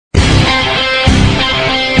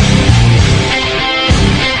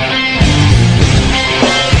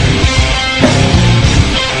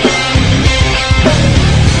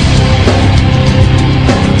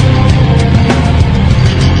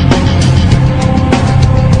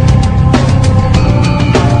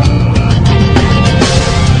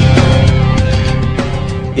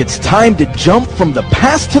It's time to jump from the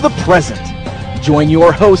past to the present. Join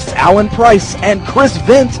your hosts Alan Price and Chris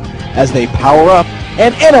Vint as they power up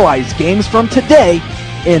and analyze games from today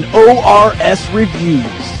in ORS Reviews.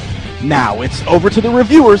 Now it's over to the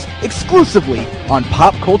reviewers exclusively on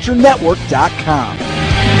PopCultureNetwork.com.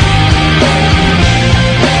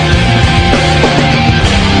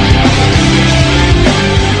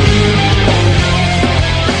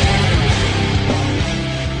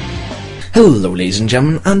 Hello ladies and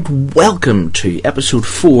gentlemen, and welcome to episode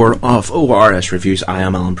 4 of ORS Reviews. I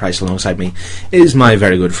am Alan Price. Alongside me is my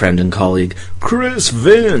very good friend and colleague, Chris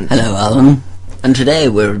Vint. Hello Alan. And today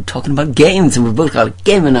we're talking about games, and we've both got a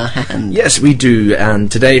game in our hand. Yes, we do, and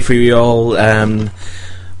today for you all,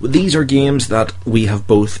 these are games that we have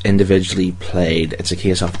both individually played. It's a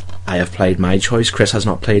case of I have played my choice, Chris has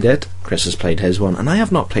not played it, Chris has played his one, and I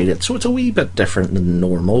have not played it, so it's a wee bit different than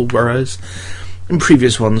normal, whereas in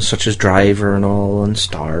previous ones, such as Driver and all, and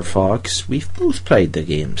Star Fox, we've both played the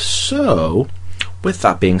games. So, with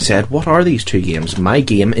that being said, what are these two games? My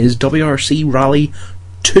game is WRC Rally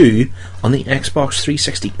 2 on the Xbox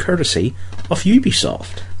 360, courtesy of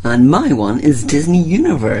Ubisoft. And my one is Disney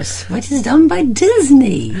Universe, which is done by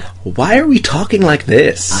Disney. Why are we talking like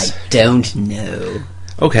this? I don't know.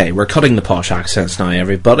 Okay, we're cutting the posh accents now,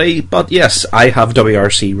 everybody. But yes, I have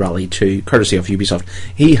WRC Rally 2, courtesy of Ubisoft.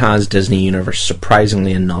 He has Disney Universe,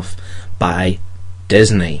 surprisingly enough, by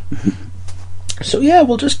Disney. So yeah,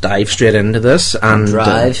 we'll just dive straight into this. And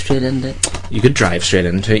drive straight into it? You could drive straight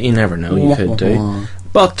into it, you never know, you could do.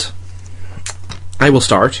 But I will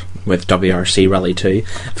start with WRC Rally 2,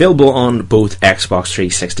 available on both Xbox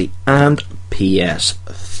 360 and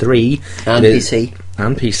PS3. And PC.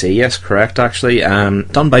 And PC, yes, correct, actually.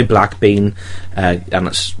 Done by Black Bean, and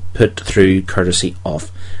it's put through courtesy of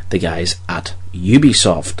the guys at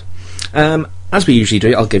Ubisoft. As we usually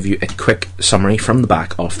do, I'll give you a quick summary from the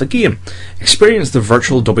back of the game. Experience the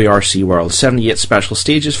virtual WRC world, 78 special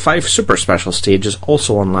stages, 5 super special stages,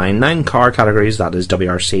 also online, 9 car categories, that is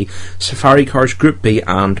WRC, Safari Cars, Group B,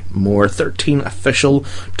 and more, 13 official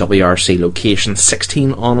WRC locations,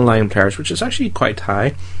 16 online players, which is actually quite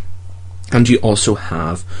high. And you also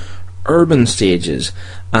have urban stages.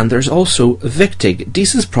 And there's also Wichtig.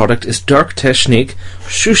 Dieses Produkt ist durch Technik,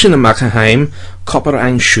 Schuschenmachenheim,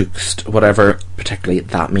 Koppereinschukst, whatever particularly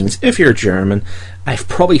that means. If you're German, I've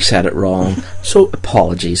probably said it wrong, so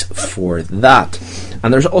apologies for that.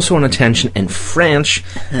 And there's also an attention in French.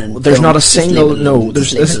 There's not a single... No,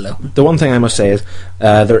 there's this, the one thing I must say is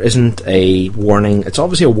there isn't a warning. It's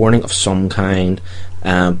obviously a warning of some kind,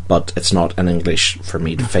 but it's not in English for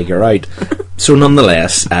me to figure out. So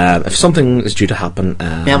nonetheless, if something is due to happen... you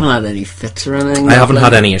haven't had any fits or anything? I haven't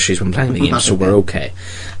had any issues when playing the game, so we're okay.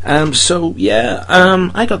 So yeah,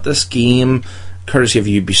 I got this game courtesy of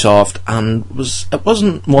Ubisoft, and it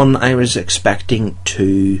wasn't one I was expecting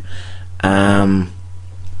to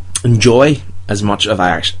enjoy as much as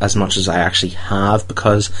I actually have,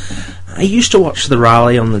 because I used to watch the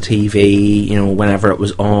rally on the TV, you know, whenever it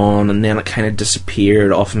was on, and then it kind of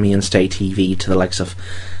disappeared off of mainstay TV to the likes of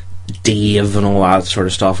Dave and all that sort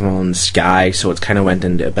of stuff, and on Sky, so it kind of went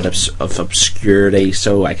into a bit of obscurity,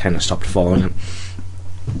 so I kind of stopped following it.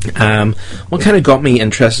 What kind of got me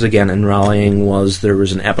interested again in rallying was there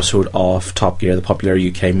was an episode of Top Gear, the popular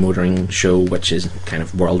UK motoring show, which is kind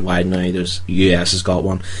of worldwide now. There's US has got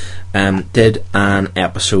one. Did an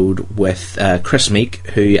episode with Chris Meek,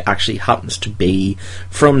 who actually happens to be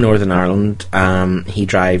from Northern Ireland. He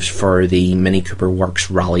drives for the Mini Cooper Works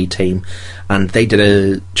rally team, and they did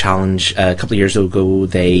a challenge a couple of years ago.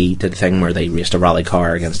 They did a thing where they raced a rally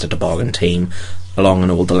car against a toboggan team along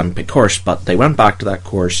an old Olympic course, but they went back to that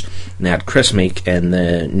course and they had Chris Meek in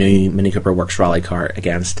the new Mini Cooper Works rally car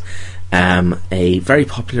against a very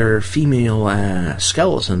popular female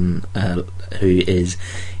skeleton who is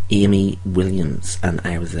Amy Williams, and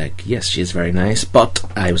I was like, yes, she is very nice, but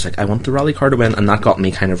I was like, I want the rally car to win, and that got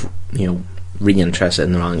me kind of, you know, really interested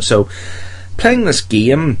in the rallying. So playing this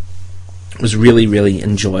game was really, really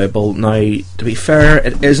enjoyable. Now, to be fair,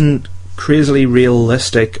 it isn't crazily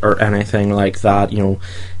realistic or anything like that, you know.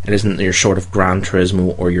 It isn't your sort of Gran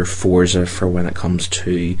Turismo or your Forza for when it comes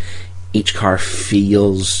to each car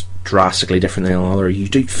feels drastically different than another. You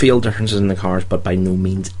do feel differences in the cars, but by no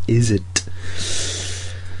means is it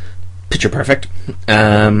picture perfect.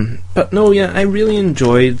 But no, yeah, I really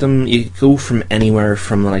enjoyed them. You go from anywhere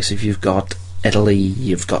from the likes of, you've got Italy,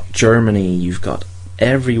 you've got Germany, you've got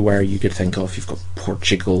everywhere you could think of. You've got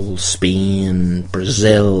Portugal, Spain,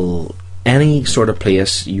 Brazil, any sort of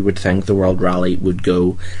place you would think the World Rally would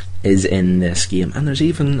go is in this game. And there's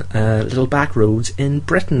even little back roads in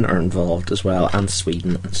Britain are involved as well, and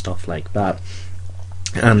Sweden and stuff like that.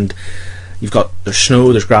 and there's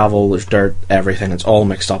snow, there's gravel, there's dirt, everything. It's all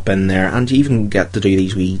mixed up in there, and you even get to do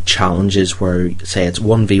these wee challenges where, say, it's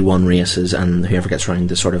 1v1 races, and whoever gets around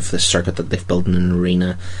the sort of the circuit that they've built in an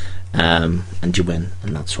arena, and you win,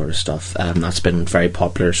 and that sort of stuff. That's been very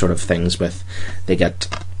popular sort of things with, they get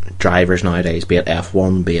drivers nowadays, be it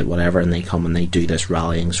F1, be it whatever, and they come and they do this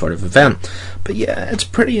rallying sort of event. But yeah, it's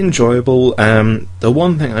pretty enjoyable. The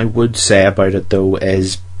one thing I would say about it though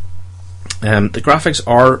is the graphics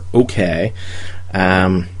are okay.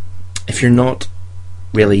 If you're not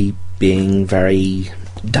really being very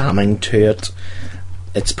damning to it,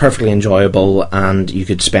 it's perfectly enjoyable, and you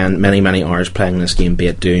could spend many hours playing this game, be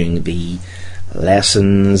it doing the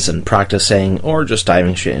lessons and practicing, or just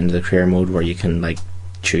diving straight into the career mode where you can like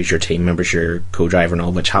choose your team members, your co-driver and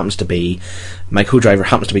all, which happens to be, my co-driver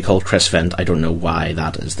happens to be called Chris Vint. I don't know why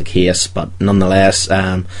that is the case, but nonetheless,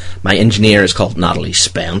 my engineer is called Natalie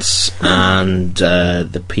Spence, and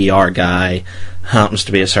the PR guy happens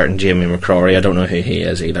to be a certain Jamie McCrory. I don't know who he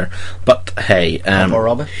is either, but hey,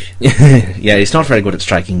 rubbish. yeah, he's not very good at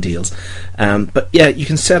striking deals. But yeah, you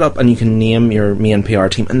can set up and you can name your main PR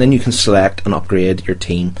team, and then you can select and upgrade your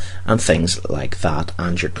team and things like that,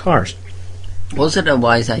 and your cars. Was it a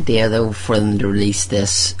wise idea though for them to release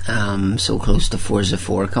this so close to Forza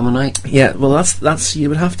 4 coming out? Yeah, well, that's you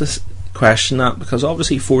would have to question that, because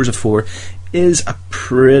obviously Forza 4 is a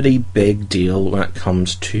pretty big deal when it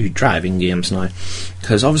comes to driving games now,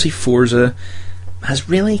 because obviously Forza has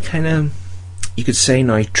really kind of, you could say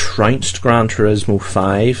now, trounced Gran Turismo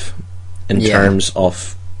 5 in terms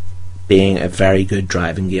of being a very good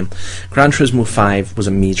driving game. Gran Turismo 5 was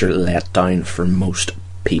a major letdown for most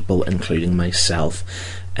people, including myself.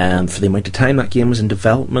 For the amount of time that game was in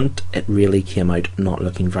development, it really came out not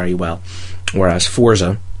looking very well. Whereas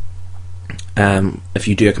Forza, if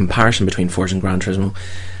you do a comparison between Forza and Gran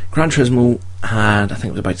Turismo had, I think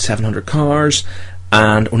it was about 700 cars,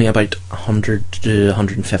 and only about 100 to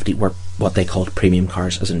 150 were what they called premium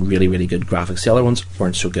cars, as in really good graphics. The other ones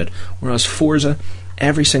weren't so good. Whereas Forza,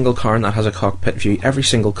 every single car in that has a cockpit view, every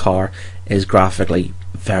single car is graphically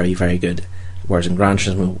very good. Whereas in Gran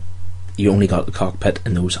Turismo, you only got the cockpit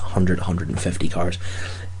in those 100, 150 cars.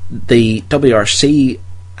 The WRC,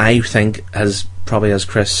 I think, has probably, as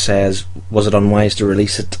Chris says, was it unwise to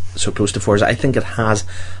release it so close to Forza? I think it has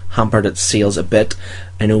hampered its sales a bit.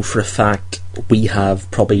 I know for a fact we have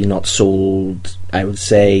probably not sold, I would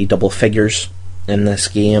say, double figures in this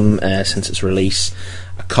game since its release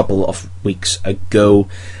a couple of weeks ago.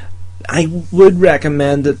 I would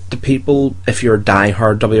recommend it to people if you're a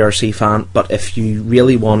die-hard WRC fan, but if you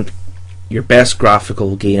really want your best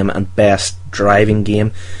graphical game and best driving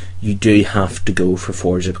game, you do have to go for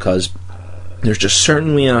Forza, because there's just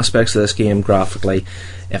certain wee aspects of this game graphically,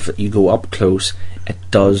 if you go up close, it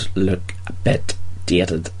does look a bit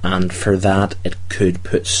dated, and for that it could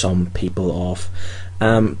put some people off.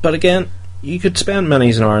 But again, you could spend many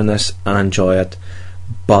an hour in this and enjoy it,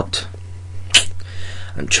 but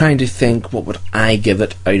I'm trying to think, what would I give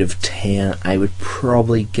it out of 10? I would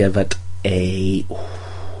probably give it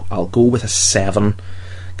I'll go with a 7,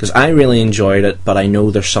 because I really enjoyed it, but I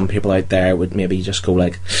know there's some people out there would maybe just go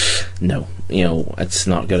like, no, it's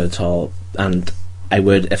not good at all. And I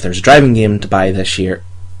would, if there's a driving game to buy this year,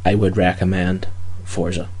 I would recommend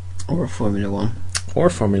Forza. Or Formula 1. Or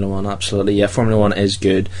Formula 1, absolutely. Yeah, Formula 1 is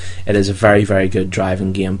good. It is a very good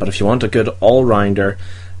driving game, but if you want a good all-rounder,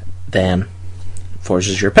 then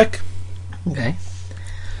Forza's your pick. Okay.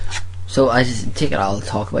 So I just take it I'll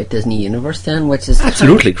talk about Disney Universe then, which is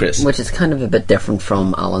absolutely, Chris. Which is kind of a bit different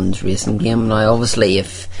from Alan's racing game. Now, obviously,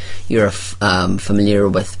 if you're familiar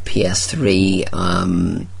with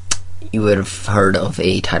PS3, you would have heard of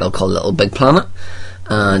a title called Little Big Planet,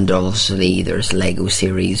 and obviously there's Lego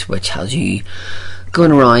series, which has you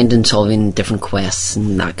going around and solving different quests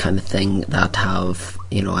and that kind of thing that have,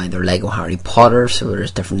 either Lego Harry Potter, so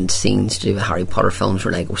there's different scenes to do with Harry Potter films,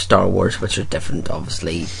 or Lego Star Wars, which are different,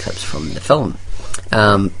 obviously, clips from the film.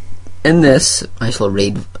 In this, I shall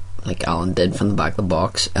read, like Alan did from the back of the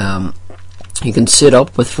box, you can suit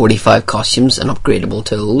up with 45 costumes and upgradable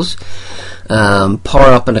tools,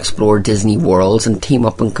 power up and explore Disney worlds, and team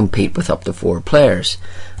up and compete with up to 4 players.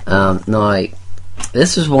 Now,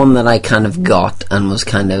 this is one that I kind of got and was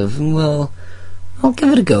kind of, well, I'll give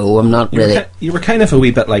it a go. I'm not really... You were kind of a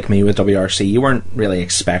wee bit like me with WRC. You weren't really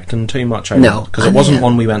expecting too much out of it. Because it wasn't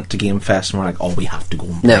one we went to Game Fest and we're like, oh, we have to go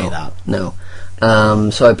and play that. No.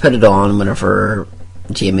 So I put it on whenever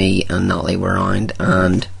Jamie and Natalie were around,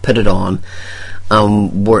 and put it on.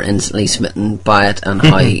 We're instantly smitten by it, and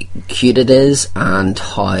how cute it is and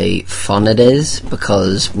how fun it is,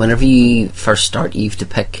 because whenever you first start, you have to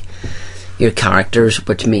pick your characters,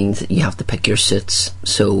 which means that you have to pick your suits.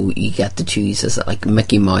 So you get to choose as like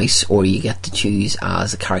Mickey Mouse, or you get to choose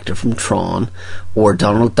as a character from Tron, or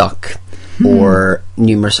Donald Duck, or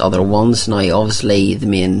numerous other ones. Now, obviously, the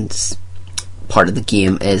main part of the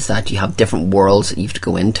game is that you have different worlds that you have to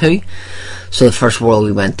go into. So the first world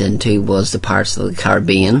we went into was the Pirates of the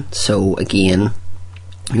Caribbean. So again,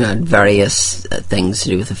 you had various things to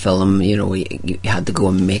do with the film. You know, you had to go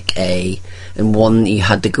and make in one you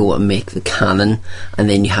had to go and make the cannon, and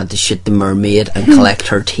then you had to shoot the mermaid and collect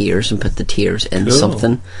her tears and put the tears in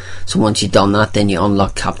something. So once you've done that, then you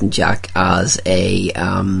unlock Captain Jack as a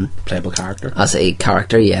playable character. As a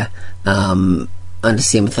character, yeah. And the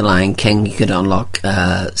same with the Lion King. You could unlock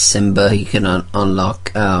Simba. You could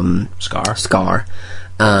unlock Scar.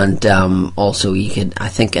 And also you could, I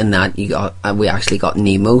think in that you got we actually got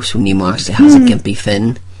Nemo. So Nemo actually has a gimpy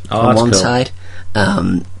fin on one side.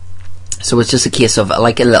 So it's just a case of,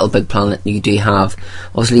 like a Little Big Planet, you do have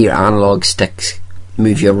obviously your analog sticks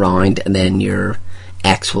move you around, and then your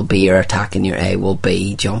X will be your attack and your A will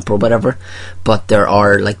be jump or whatever. But there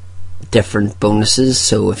are like different bonuses.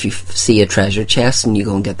 So if you see a treasure chest and you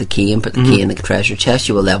go and get the key and put the key in the treasure chest,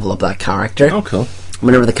 you will level up that character. Oh, cool.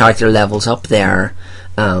 Whenever the character levels up there,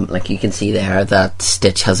 like you can see there that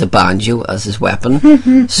Stitch has a banjo as his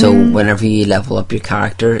weapon. So whenever you level up your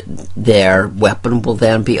character, their weapon will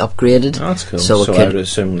then be upgraded. Oh, that's cool. So I would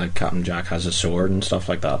assume like Captain Jack has a sword and stuff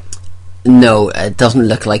like that. No, it doesn't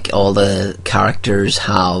look like all the characters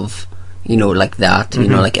have, you know, like that. You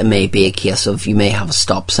know, like it may be a case of you may have a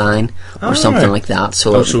stop sign or something like that.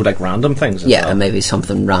 So like random things. Yeah, and maybe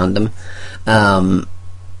something random.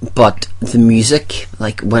 But the music,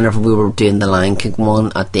 like whenever we were doing the Lion King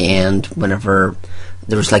one, at the end, whenever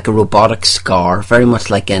there was like a robotic Scar, very much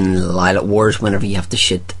like in Lilac Wars, whenever you have to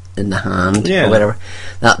shoot in the hand or whatever,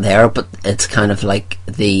 that there, but it's kind of like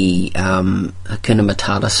the Hakuna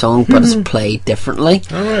Matata song, but it's played differently.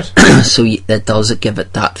 So it does give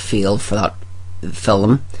it that feel for that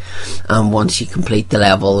film. And once you complete the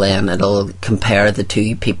level, then it'll compare the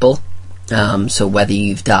two people. So whether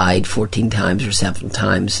you've died 14 times or 7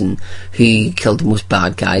 times, and who killed the most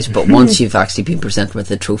bad guys, but once you've actually been presented with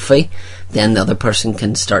a trophy, then the other person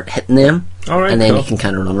can start hitting them, and then you can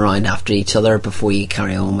kind of run around after each other before you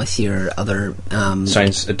carry on with your other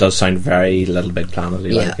it does sound very Little Big Planet-y,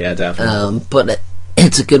 like, yeah, definitely. But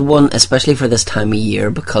it's a good one, especially for this time of year,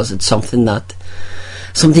 because it's something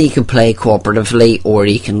you can play cooperatively, or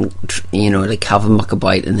you can, you know, like have a muck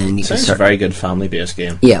about, and then you can start. It's a very good family-based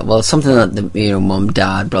game. Yeah, well, it's something that the, mum,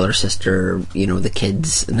 dad, brother, sister, you know, the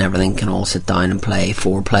kids and everything can all sit down and play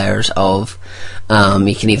 4 players of.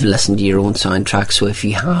 You can even listen to your own soundtrack. So if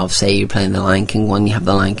you have, say, you're playing the Lion King one, you have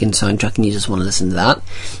the Lion King soundtrack, and you just want to listen to that,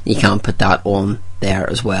 you can put that on there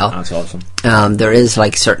as well. That's awesome. There is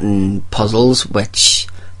like certain puzzles which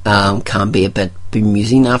can be a bit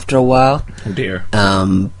bemusing after a while. Oh dear.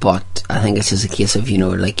 But I think it's just a case of, you know,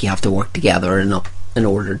 like you have to work together in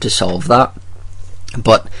order to solve that.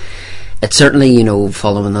 But it's certainly, you know,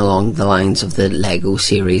 following along the lines of the Lego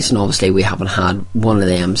series, and obviously we haven't had one of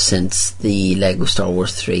them since the Lego Star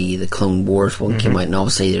Wars 3, the Clone Wars one came out, and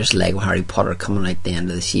obviously there's Lego Harry Potter coming out at the end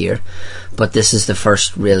of this year. But this is the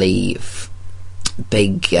first really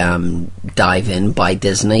big dive in by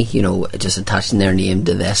Disney, you know, just attaching their name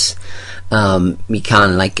to this. You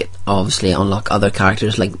can, like, obviously unlock other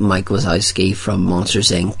characters like Mike Wazowski from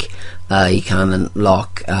Monsters Inc. You can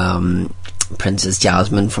unlock Princess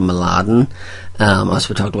Jasmine from Aladdin. As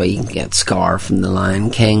we talked about, you can get Scar from the Lion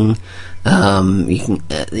King. You can,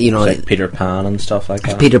 you know, like Peter Pan and stuff like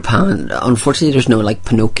that. Peter Pan. Unfortunately, there's no like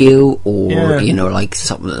Pinocchio or you know, like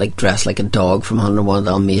something like dressed like a dog from 101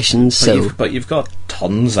 Dalmatians. But you've got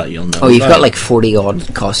tons that you'll know. Oh, you've got like 40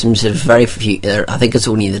 odd costumes. There's very few. I think it's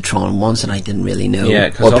only the Tron ones that I didn't really know. Yeah,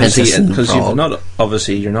 because you're not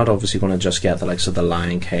obviously going to just get the likes of the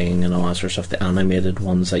Lion King and all that sort of stuff. The animated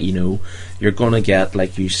ones that you know, you're going to get,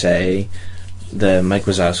 like you say, the Mike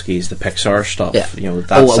Wazowski's, the Pixar stuff. Yeah. You know,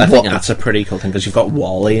 I think that's a pretty cool thing, because you've got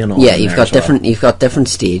WALL-E and all. Yeah, you've got different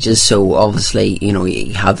stages. So obviously, you know,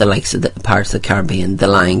 you have the likes of the Pirates of the Caribbean, the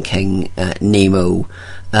Lion King, Nemo,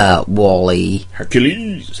 WALL-E,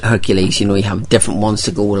 Hercules. You know, you have different ones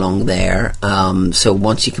to go along there. So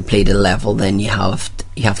once you complete a level, then you have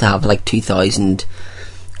to have like 2,000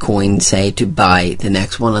 coins, say, to buy the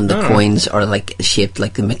next one, and the coins are like shaped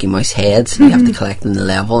like the Mickey Mouse heads. You have to collect in the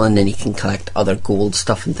level, and then you can collect other gold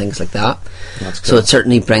stuff and things like that. That's cool. So it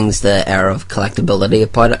certainly brings the air of collectability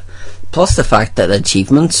about it. Plus the fact that the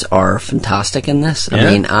achievements are fantastic in this.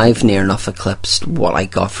 I mean, I've near enough eclipsed what I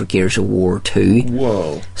got for Gears of War 2.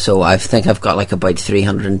 Whoa. So I think I've got like about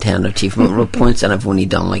 310 achievement points, and I've only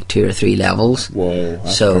done like 2 or 3 levels. Whoa,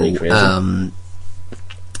 that's so pretty crazy.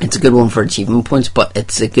 it's a good one for achievement points, but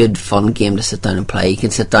it's a good fun game to sit down and play. You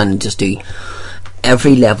can sit down and just do...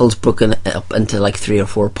 Every level's broken up into like 3 or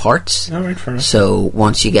 4 parts. Alright, fair enough. So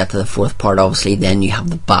once you get to the 4th part, obviously, then you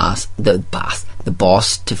have the boss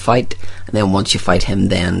to fight, and then once you fight him,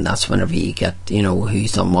 then that's whenever you get, you know,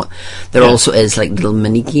 who's done what. There also is like little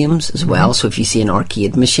mini games as well. So if you see an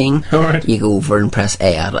arcade machine, you go over and press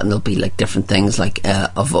A at it, and there'll be like different things like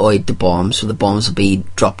avoid the bombs. So the bombs will be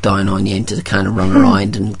dropped down on you, and to kind of run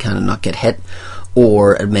around and kind of not get hit.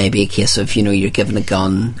 Or it may be a case of, you know, you're given a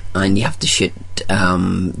gun and you have to shoot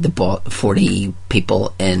 40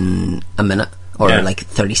 people in a minute or like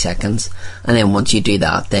 30 seconds, and then once you do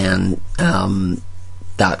that, then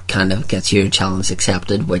that kind of gets your challenge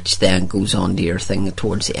accepted, which then goes on to your thing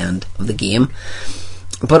towards the end of the game.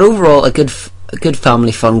 But overall, a good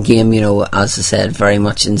family fun game, you know, as I said, very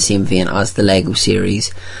much in the same vein as the Lego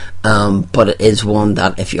series, but it is one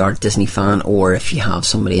that if you are a Disney fan, or if you have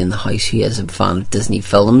somebody in the house who is a fan of Disney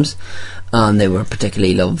films, they will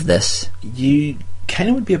particularly love this. You kind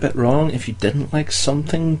of would be a bit wrong if you didn't like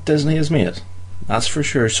something Disney has made. That's for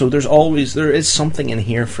sure. So there is something in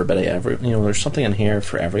here for there's something in here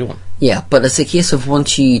for everyone. Yeah, but it's a case of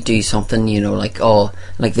once you do something, you know, like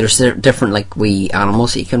there's different like wee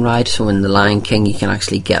animals that you can ride. So in the Lion King, you can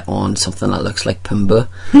actually get on something that looks like Pumbaa,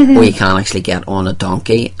 or you can actually get on a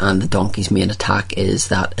donkey, and the donkey's main attack is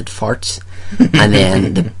that it farts, and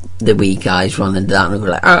then the wee guys run into that and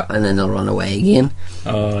go like, and then they'll run away again.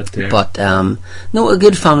 Oh dear. But no, a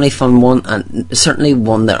good family fun one, and certainly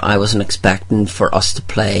one that I wasn't expecting for us to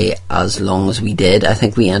play as long as we did. I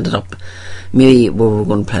think we ended up, maybe we were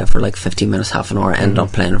going to play it for like 15 minutes, half an hour, ended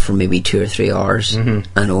up playing it for maybe 2 or 3 hours, and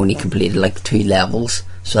only completed like 2 levels.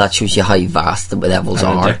 So that shows you how vast the levels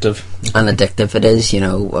are. Addictive. And addictive it is, you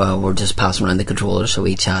know. We're just passing around the controller, so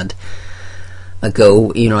each had a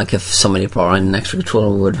go, you know, like if somebody brought around an extra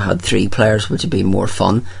controller, we would have had 3 players, which would be more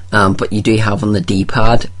fun. But you do have on the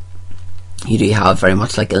D-pad, you do have very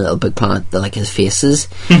much like a Little Big Planet, like his faces.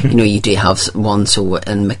 You know, you do have one, so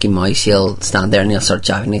in Mickey Mouse he'll stand there and he'll start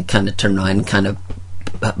jiving and kind of turn around and kind of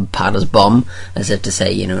pat his bum as if to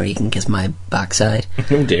say, you know, you can kiss my backside.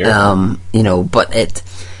 Oh dear. You know, but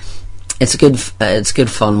it's a good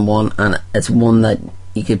fun one, and it's one that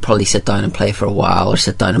you could probably sit down and play for a while, or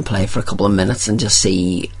sit down and play for a couple of minutes and just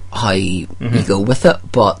see how you go with it.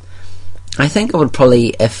 But I think I would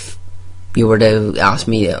probably, if you were to ask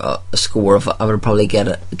me a score of it, I would probably give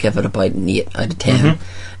it about an 8 out of 10.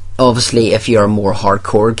 Obviously, if you're a more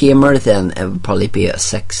hardcore gamer, then it would probably be a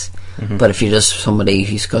 6. But if you're just somebody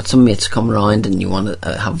who's got some mates come around and you want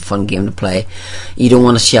to have a fun game to play, you don't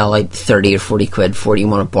want to shell out 30 or 40 quid for it, you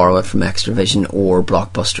want to borrow it from Extravision or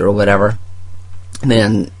Blockbuster or whatever,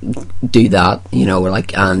 then do that, you know,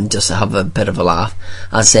 like, and just have a bit of a laugh.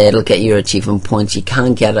 As I say, it'll get your achievement points. You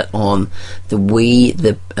can get it on the Wii,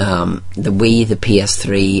 the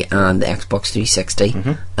PS3 and the Xbox 360.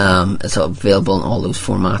 It's available in all those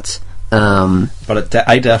formats. But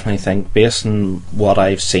I definitely think, based on what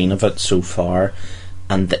I've seen of it so far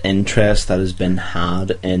and the interest that has been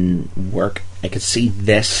had in work, I could see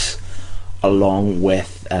this along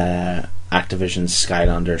with Activision's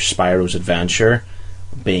Skylanders Spyro's Adventure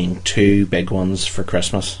being 2 big ones for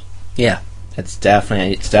Christmas. Yeah, it's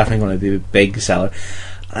definitely going to be a big seller.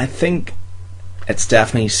 I think it's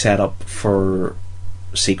definitely set up for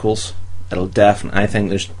sequels. I think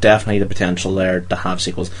there's definitely the potential there to have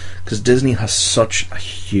sequels, because Disney has such a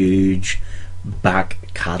huge back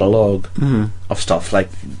catalogue of stuff. Like,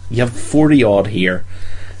 you have 40 odd here.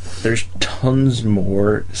 There's tons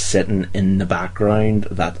more sitting in the background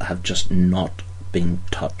that have just not been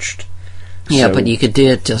touched. Yeah, but you could do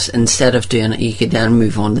it just, instead of doing it, you could then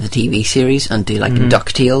move on to the TV series and do like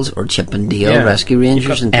DuckTales or Chip and Dale Rescue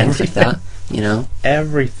Rangers and things like that, you know?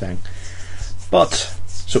 Everything. But,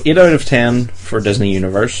 so 8 out of 10 for Disney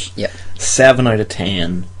Universe. Yep. 7 out of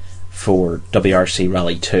 10 for WRC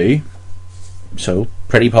Rally 2. So,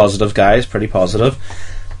 pretty positive, guys, pretty positive.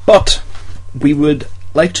 But, we would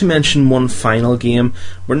like to mention one final game.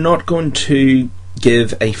 We're not going to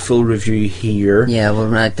give a full review here. Yeah,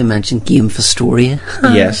 we'd like to mention Game Fostoria.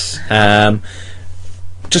 Yes.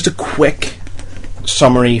 Just a quick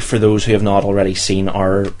summary for those who have not already seen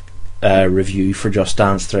our review for Just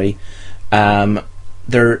Dance 3.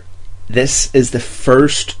 This is the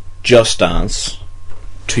first Just Dance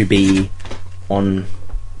to be on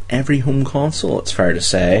every home console, it's fair to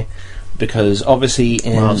say. because obviously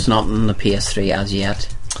well, it's not on the PS3 as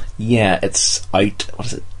yet. Yeah, it's out. What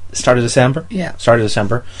is it? Start of December. Yeah, start of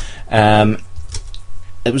December. It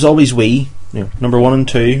was always Wii. Number 1 and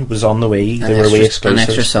 2 was on the Wii. They were Wii exclusives. And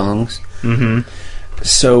extra songs.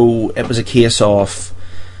 So it was a case of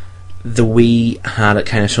the Wii had it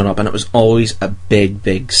kind of shown up, and it was always a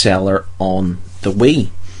big seller on the Wii.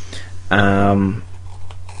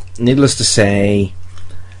 Needless to say,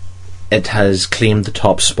 it has claimed the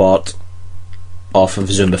top spot off of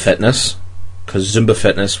Zumba Fitness, because Zumba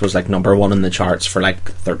Fitness was like number 1 in the charts for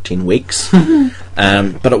like 13 weeks.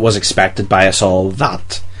 But it was expected by us all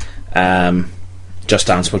that Just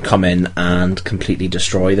Dance would come in and completely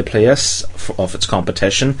destroy the place of its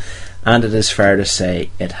competition, and it is fair to say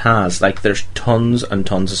it has. Like, there's tons and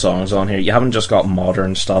tons of songs on here. You haven't just got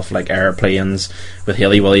modern stuff like Airplanes with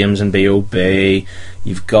Hayley Williams and B.O.B.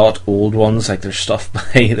 You've got old ones, like there's stuff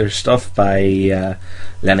by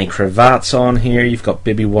Lenny Kravitz's on here. You've got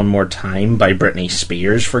Baby One More Time by Britney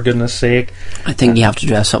Spears, for goodness sake. I think you have to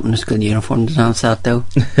dress up in a school uniform to dance that, though.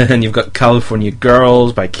 And you've got California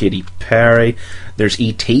Girls by Katy Perry. There's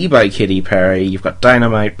E.T. by Katy Perry. You've got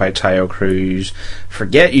Dynamite by Tayo Cruz.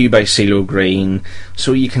 Forget You by CeeLo Green.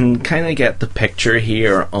 So you can kind of get the picture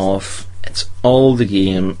here of it's all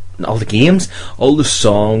the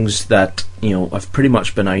songs that have pretty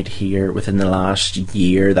much been out here within the last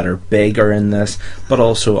year that are big are in this, but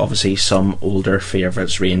also obviously some older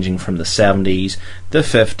favourites ranging from the 70s, the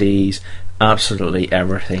 50s. Absolutely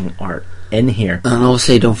everything are in here. And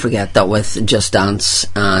obviously don't forget that with Just Dance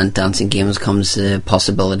and dancing games comes the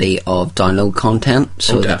possibility of download content.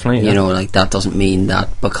 So definitely, like that doesn't mean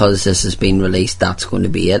that because this has been released that's going to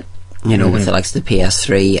be it. With the likes of the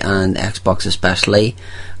PS3 and Xbox especially,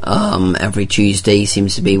 every Tuesday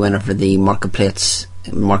seems to be whenever the marketplace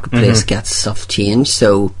gets stuff changed.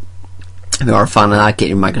 So if you are a fan of that, get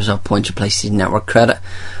your Microsoft Points or PlayStation Network credit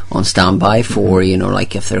on standby for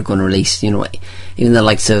like if they're going to release even the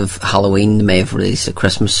likes of Halloween, they may have released a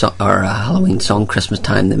Christmas or a Halloween song Christmas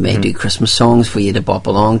time. They may do Christmas songs for you to bop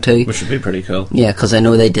along to, which would be pretty cool. Yeah, because I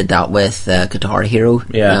know they did that with Guitar Hero.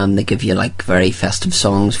 Yeah, they give you like very festive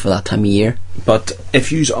songs for that time of year. But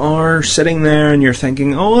if you are sitting there and you're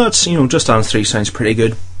thinking, oh, that's Just Dance 3 sounds pretty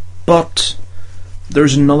good, but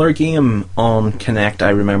there's another game on Kinect I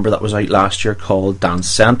remember that was out last year called Dance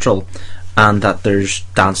Central, and that there's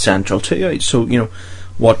Dance Central 2 out. So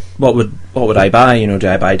what would I buy? Do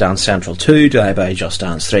I buy Dance Central 2? Do I buy Just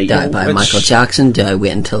Dance 3? Do I buy Michael Jackson? Do I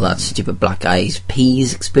wait until that stupid Black Eyed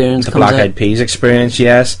Peas experience comes out? The Black Eyed Peas experience,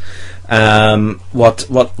 yes. What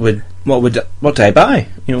do I buy?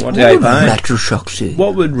 What do I buy? Retro Shock do?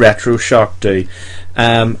 What would Retro Shock do?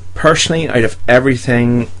 Personally, out of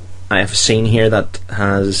everything I have seen here that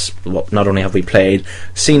has, not only have we played,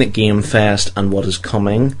 seen at Game Fest and what is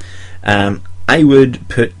coming, I would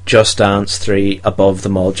put Just Dance 3 above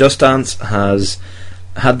them all. Just Dance has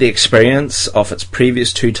had the experience of its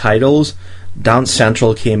previous 2 titles. Dance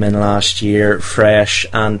Central came in last year fresh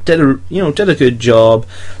and did a good job,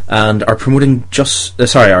 and are promoting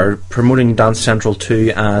Dance Central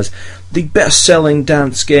 2 as the best-selling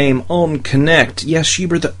dance game on Kinect. Yes, you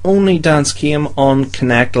were the only dance game on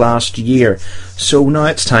Kinect last year, so now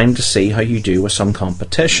it's time to see how you do with some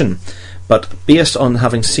competition. But based on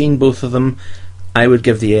having seen both of them, I would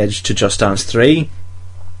give the edge to Just Dance 3.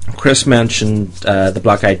 Chris mentioned the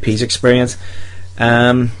Black Eyed Peas experience.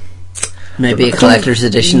 Maybe a collector's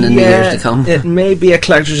edition in the years to come. It may be a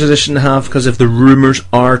collector's edition to have, because if the rumours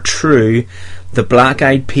are true, the Black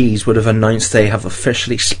Eyed Peas would have announced they have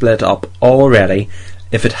officially split up already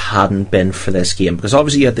if it hadn't been for this game. Because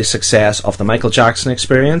obviously you had the success of the Michael Jackson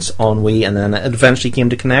experience on Wii, and then it eventually came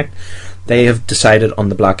to Kinect. They have decided on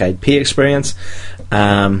the Black Eyed Peas experience.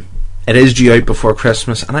 It is due out before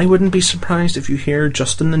Christmas, and I wouldn't be surprised if you hear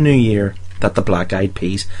just in the new year that the Black Eyed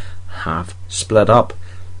Peas have split up.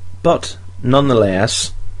 But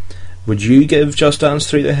nonetheless, would you give Just Dance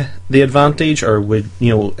 3 the advantage, or would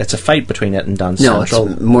it's a fight between it and Dance Central?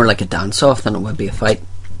 No, it's more like a dance-off than it would be a fight.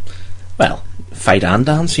 Well, fight and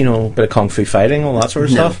dance, bit of kung fu fighting, all that sort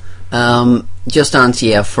of stuff. Just Dance,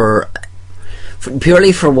 yeah, for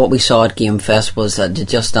purely for what we saw at Game Fest was that the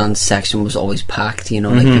Just Dance section was always packed.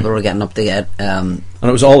 Like people were getting up to get and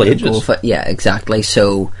it was all ages. Yeah, exactly.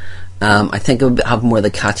 So I think it would have more of the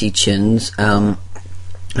catchy tunes.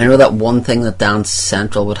 I know that one thing that Dance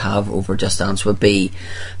Central would have over Just Dance would be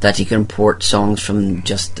that you can import songs from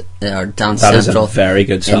Dance that Central. Is a very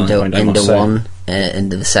good selling point,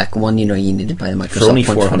 into the second one. You need to buy the Microsoft for only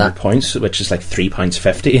points 400 points, which is like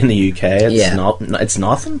 £3.50 in the UK. It's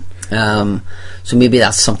nothing. So maybe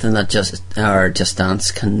that's something that Just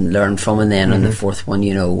Dance can learn from, and then on the fourth one,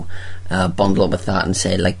 bundle it with that and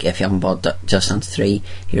say, like, if you haven't bought Just Dance 3,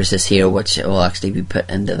 here's this here, which will actually be put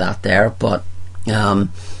into that there. But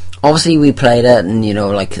obviously we played it, and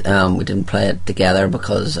we didn't play it together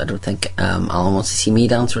because I don't think Alan wants to see me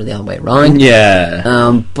dance, or the other way around.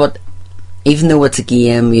 But even though it's a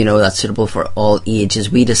game, that's suitable for all ages,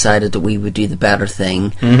 we decided that we would do the better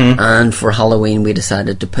thing. And for Halloween we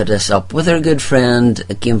decided to put this up with our good friend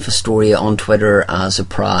Game Festoria on Twitter as a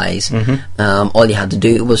prize. All you had to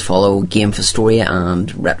do was follow Game Festoria and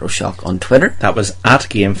RetroShock on Twitter. That was at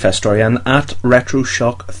Game Festoria and at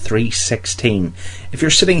RetroShock316. If you're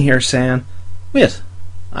sitting here saying, wait,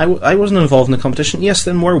 I wasn't involved in the competition, yes,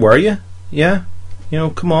 then where were you? Yeah,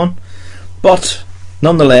 come on. But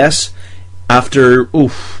nonetheless, after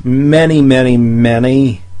many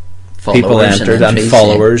people entered, and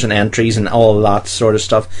followers and entries and all that sort of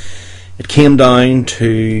stuff, it came down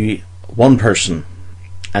to one person,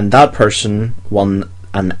 and that person won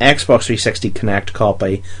an Xbox 360 Connect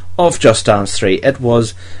copy of Just Dance 3. It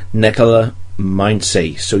was Nicola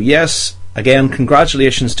Mountsey. So yes, again,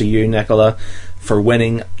 congratulations to you, Nicola, for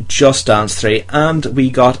winning Just Dance 3. And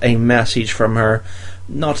we got a message from her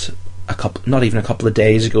not even a couple of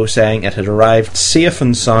days ago, saying it had arrived safe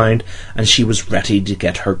and sound and she was ready to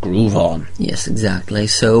get her groove on. Yes, exactly.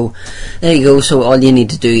 So there you go. So all you need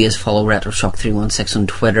to do is follow RetroShock316 on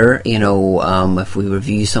Twitter. If we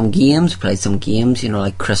review some games, play some games,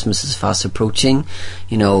 like Christmas is fast approaching,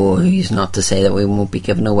 who's not to say that we won't be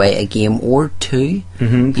giving away a game or two.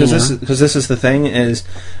 Because this is the thing is,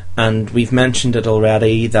 and we've mentioned it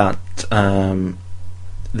already, that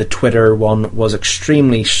the Twitter one was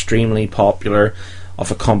extremely popular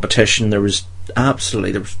of a competition. It's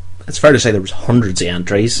fair to say there was hundreds of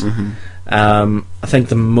entries. I think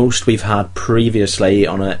the most we've had previously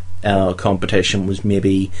on a competition was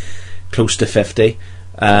maybe close to 50.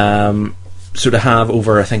 So to have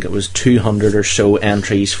over, I think it was 200 or so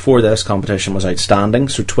entries for this competition was outstanding.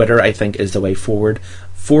 So Twitter, I think, is the way forward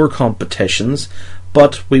for competitions.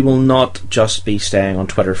 But we will not just be staying on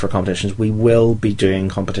Twitter for competitions. We will be doing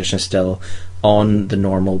competitions still on the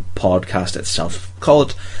normal podcast itself. Call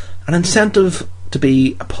it an incentive to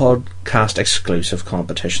be a podcast exclusive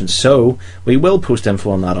competition. So we will post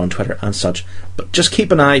info on that on Twitter and such. But just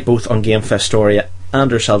keep an eye both on Game Festoria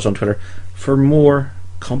and ourselves on Twitter for more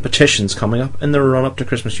competitions coming up in the run up to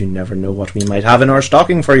Christmas. You never know what we might have in our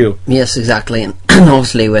stocking for you. Yes, exactly. And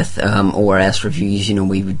obviously with ORS reviews,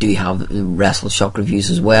 we do have WrestleShock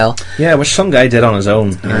reviews as well. Yeah, which some guy did on his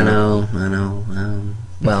own. I know.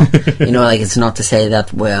 Well, it's not to say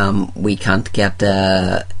that we can't get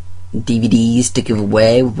DVDs to give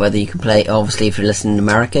away, whether you can play, obviously if you're listening in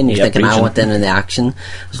America and you're thinking I want in the action,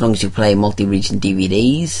 as long as you play multi-region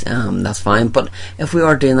DVDs, that's fine. But if we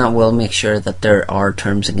are doing that, we'll make sure that there are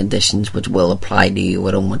terms and conditions which will apply to you.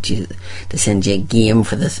 We don't want you to send you a game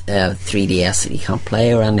for the 3DS that you can't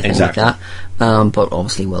play or anything like that. But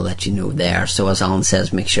obviously we'll let you know there. So as Alan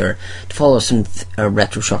says, make sure to follow us on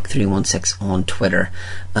RetroShock316 on Twitter,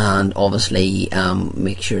 and obviously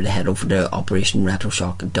make sure to head over to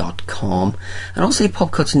OperationRetroShock.com and also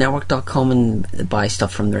PopCultureNetwork.com and buy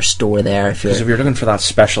stuff from their store there. Because if you're looking for that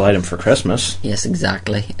special item for Christmas. Yes,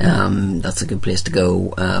 exactly. That's a good place to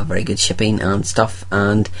go. Very good shipping and stuff,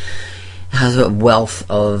 and has a wealth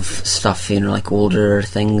of stuff, like older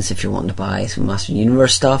things if you're wanting to buy some Master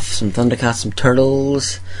Universe stuff, some Thundercats, some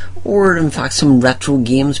Turtles, or in fact some retro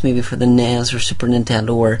games maybe for the NES or Super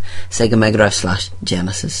Nintendo or Sega Mega Drive /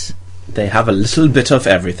 Genesis. They have a little bit of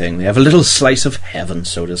everything. They have a little slice of heaven,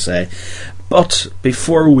 so to say. But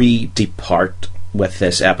before we depart with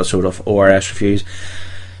this episode of ORS Reviews,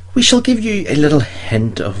 we shall give you a little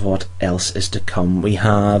hint of what else is to come. We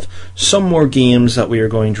have some more games that we are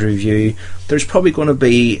going to review. There's probably going to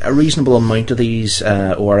be a reasonable amount of these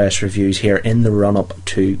ORS reviews here in the run-up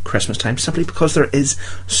to Christmas time, simply because there is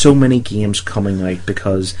so many games coming out,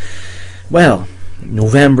 because, well,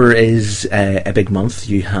 November is a big month.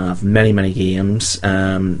 You have many games.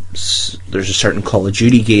 There's a certain Call of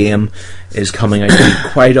Duty game is coming out, to be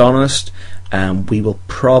quite honest. We will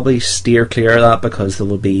probably steer clear of that because there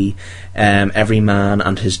will be every man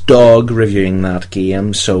and his dog reviewing that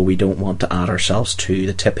game, so we don't want to add ourselves to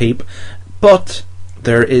the tip heap. But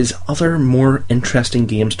there is other more interesting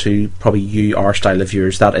games to probably you, our style of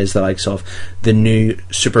viewers. That is the likes of the new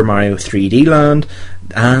Super Mario 3D Land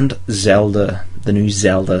and Zelda, the new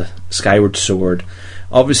Zelda Skyward Sword.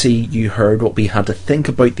 Obviously you heard what we had to think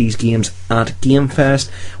about these games at Game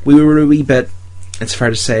Fest. We were a wee bit, it's fair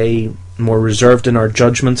to say, more reserved in our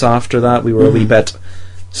judgments after that. We were a wee bit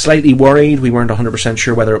slightly worried. We weren't 100%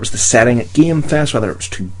 sure whether it was the setting at Game Fest, whether it was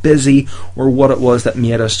too busy, or what it was that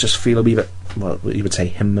made us just feel a wee bit well, you would say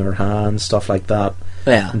him or han, stuff like that.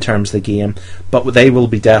 Yeah. In terms of the game, but they will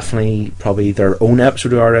be definitely probably their own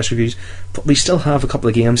episode of RS Reviews. But we still have a couple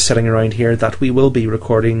of games sitting around here that we will be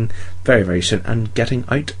recording very, very soon and getting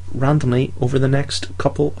out randomly over the next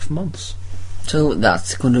couple of months. So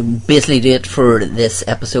that's going to basically do it for this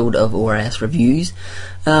episode of ORS Reviews.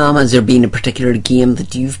 Has there been a particular game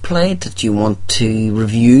that you've played that you want to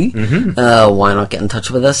review? Why not get in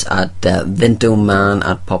touch with us at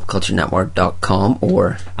vintoman@popculturenetwork.com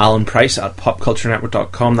or Alan Price at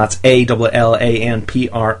popculturenetwork.com. That's ALLANPRICE.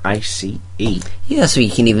 Yeah, so you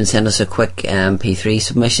can even send us a quick MP3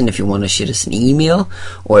 submission if you want to shoot us an email,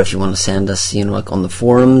 or if you want to send us, like on the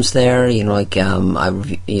forums there, like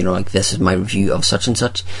like this is my review of such and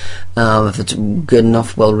such. If it's good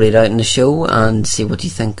enough, we'll read out in the show and see what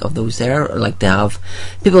you think of those there. I like to have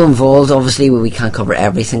people involved. Obviously, we can't cover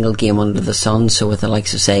every single game under the sun, so with the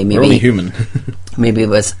likes of, say, maybe we're only human. Maybe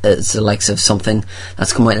it's the likes of something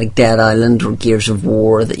that's come out like Dead Island or Gears of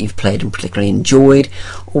War that you've played and particularly enjoyed,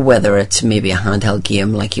 or whether it's maybe a handheld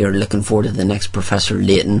game like you're looking forward to the next Professor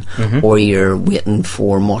Layton, or you're waiting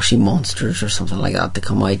for Moshi Monsters or something like that to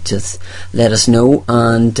come out. Just let us know,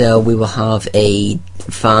 and we will have a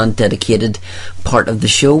fan dedicated part of the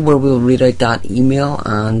show where we'll read out that email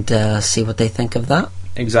and see what they think of that.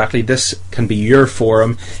 Exactly. This can be your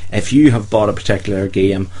forum. If you have bought a particular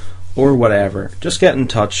game or whatever, just get in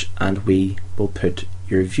touch and we will put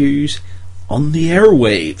your views on the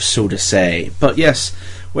airwaves, so to say. But yes,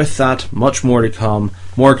 with that, much more to come,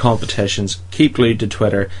 more competitions. Keep glued to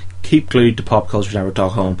Twitter, keep glued to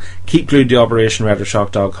popculturenetwork.com, keep glued to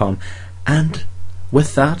operationretroshock.com. And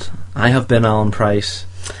with that, I have been Alan Price.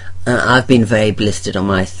 I've been very blistered on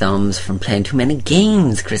my thumbs from playing too many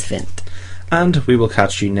games, Chris Vint. And we will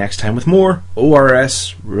catch you next time with more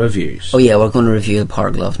ORS reviews. Oh yeah, we're going to review the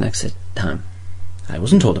Power Glove next time. I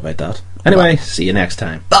wasn't told about that. Anyway, see you next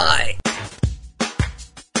time. Bye!